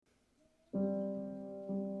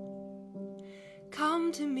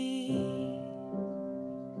Come to me,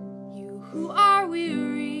 you who are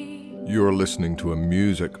weary. You're listening to a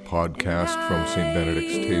music podcast from St.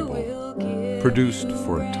 Benedict's Table, produced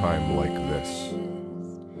for a time like this.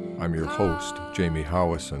 I'm your host, Jamie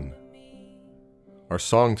Howison. Our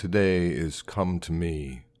song today is Come to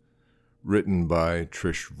Me, written by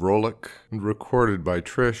Trish Vrolik and recorded by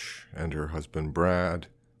Trish and her husband Brad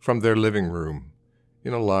from their living room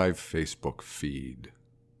in a live Facebook feed,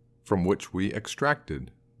 from which we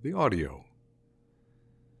extracted the audio.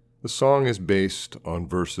 The song is based on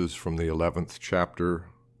verses from the 11th chapter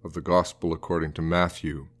of the Gospel according to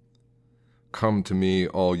Matthew. Come to me,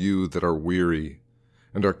 all you that are weary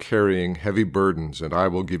and are carrying heavy burdens, and I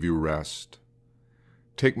will give you rest.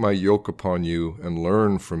 Take my yoke upon you and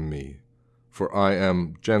learn from me, for I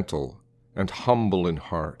am gentle and humble in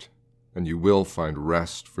heart, and you will find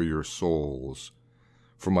rest for your souls.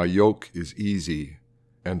 For my yoke is easy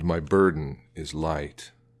and my burden is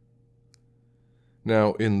light.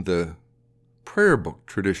 Now, in the prayer book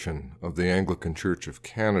tradition of the Anglican Church of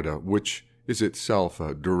Canada, which is itself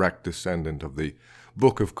a direct descendant of the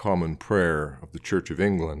Book of Common Prayer of the Church of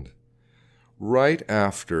England, right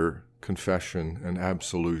after confession and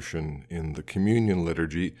absolution in the communion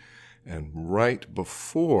liturgy, and right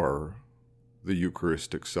before the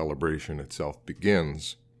Eucharistic celebration itself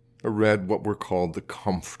begins, are read what were called the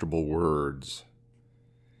comfortable words.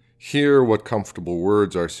 Hear what comfortable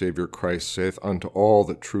words our Saviour Christ saith unto all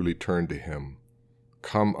that truly turn to him.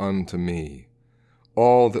 Come unto me,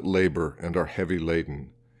 all that labor and are heavy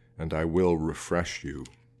laden, and I will refresh you.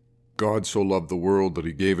 God so loved the world that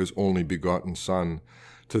he gave his only begotten Son,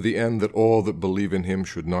 to the end that all that believe in him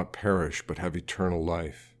should not perish, but have eternal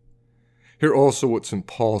life. Hear also what St.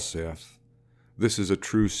 Paul saith, This is a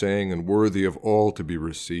true saying and worthy of all to be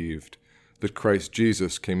received, that Christ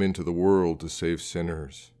Jesus came into the world to save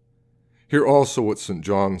sinners. Hear also what St.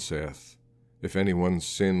 John saith, If anyone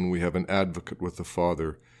sin, we have an advocate with the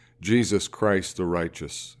Father, Jesus Christ the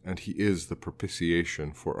righteous, and he is the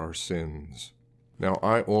propitiation for our sins. Now,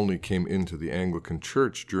 I only came into the Anglican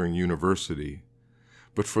Church during university,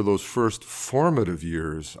 but for those first formative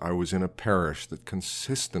years, I was in a parish that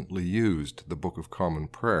consistently used the Book of Common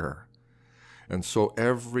Prayer. And so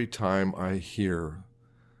every time I hear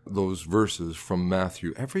those verses from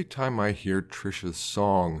Matthew, every time I hear Trish's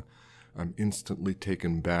song, I'm instantly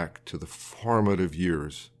taken back to the formative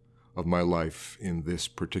years of my life in this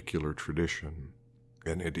particular tradition,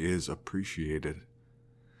 and it is appreciated.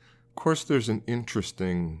 Of course, there's an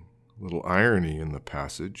interesting little irony in the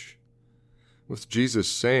passage, with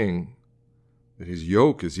Jesus saying that his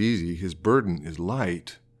yoke is easy, his burden is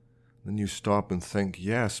light. Then you stop and think,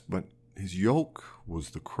 yes, but his yoke was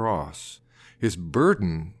the cross. His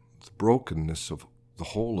burden, the brokenness of the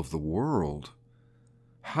whole of the world.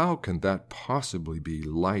 How can that possibly be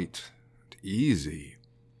light and easy?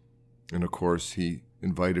 And of course, he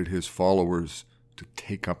invited his followers to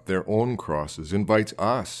take up their own crosses, invites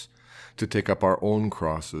us to take up our own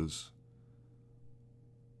crosses.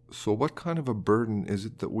 So what kind of a burden is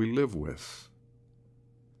it that we live with?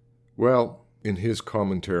 Well, in his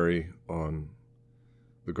commentary on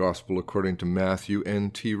the Gospel according to Matthew,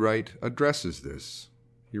 N.T. Wright addresses this.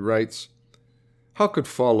 He writes, How could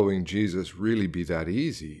following Jesus really be that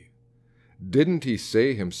easy? Didn't he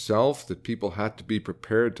say himself that people had to be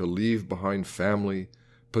prepared to leave behind family,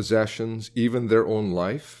 possessions, even their own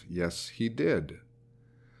life? Yes, he did.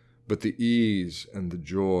 But the ease and the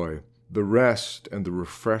joy, the rest and the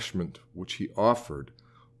refreshment which he offered,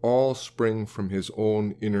 all spring from his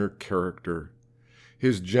own inner character.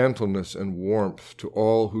 His gentleness and warmth to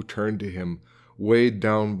all who turn to him, weighed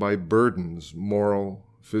down by burdens, moral,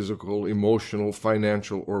 physical, emotional,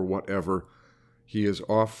 financial, or whatever, he is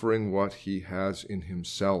offering what he has in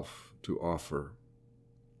himself to offer.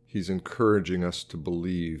 He's encouraging us to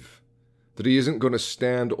believe that he isn't going to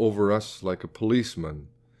stand over us like a policeman,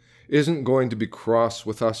 isn't going to be cross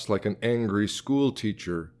with us like an angry school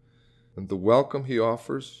teacher, and the welcome he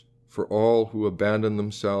offers for all who abandon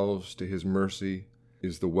themselves to his mercy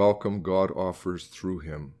is the welcome God offers through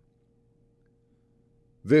him.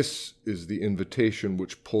 This is the invitation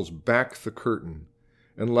which pulls back the curtain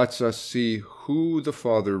and lets us see who the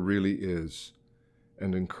Father really is,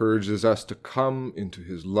 and encourages us to come into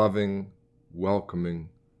his loving, welcoming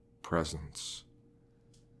presence.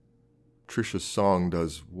 Trish's song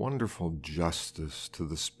does wonderful justice to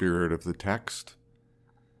the spirit of the text,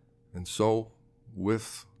 and so,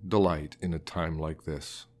 with delight in a time like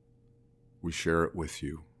this, we share it with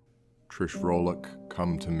you. Trish Vrolik,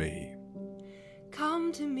 Come to Me.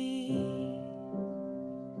 Come to me,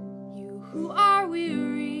 you who are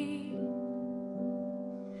weary,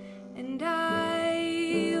 and I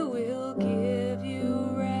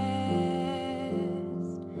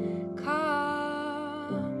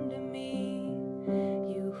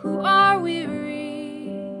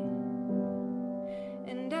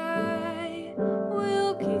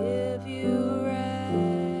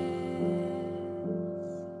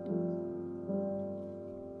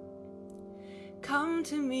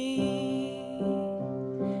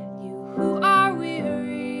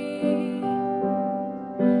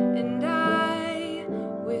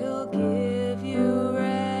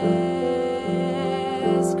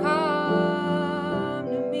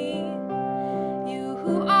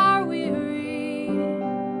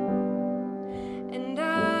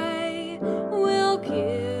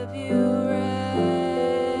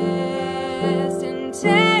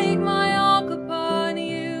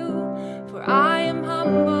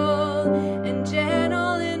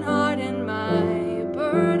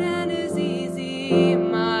easy.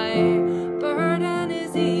 My burden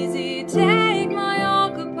is easy. Take my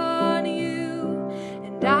yoke upon you,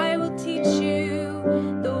 and I will teach you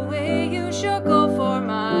the way you should go. For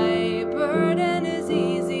my burden is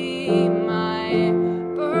easy. My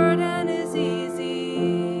burden is easy.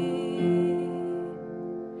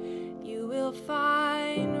 You will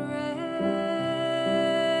find rest.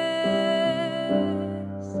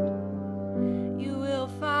 You will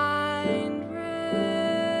find rest.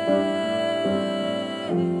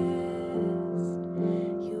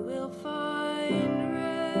 You will find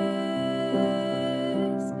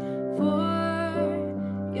rest for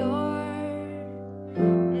your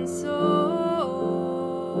soul.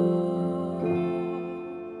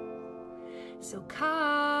 So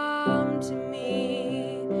come to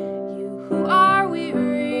me, you who are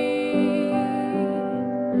weary,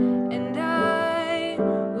 and I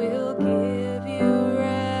will give you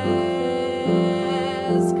rest.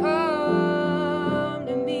 Come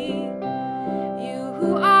to me, you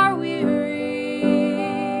who are weary,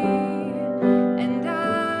 and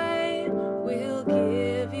I will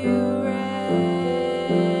give you rest.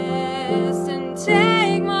 And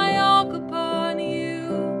take my yoke upon you,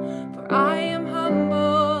 for I am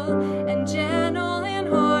humble and gentle in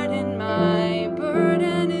heart, and my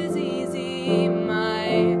burden is easy.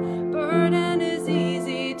 My burden is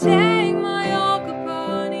easy. Take my yoke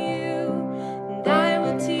upon you, and I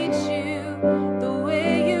will teach you the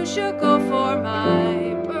way you should go. For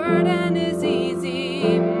my burden is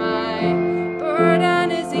easy. My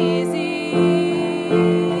burden is easy.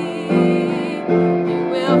 You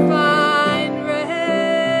will find rest.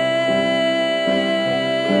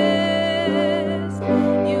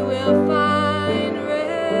 You will find rest.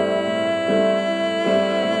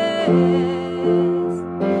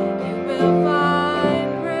 You will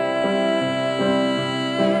find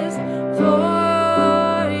rest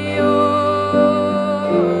for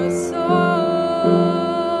your soul.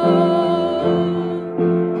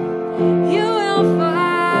 You will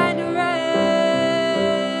find rest.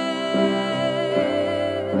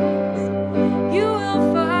 You will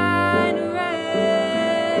find rest.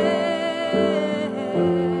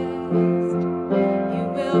 You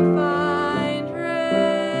will find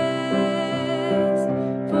rest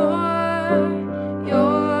for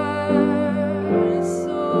your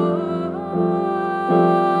soul.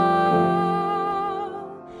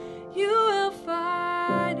 You will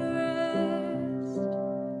find rest.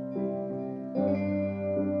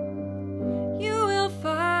 You will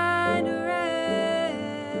find rest.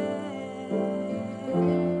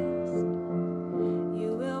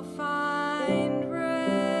 You will find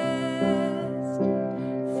rest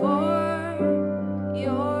for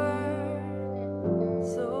your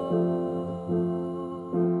soul.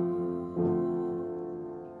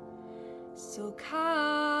 So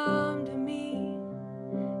come to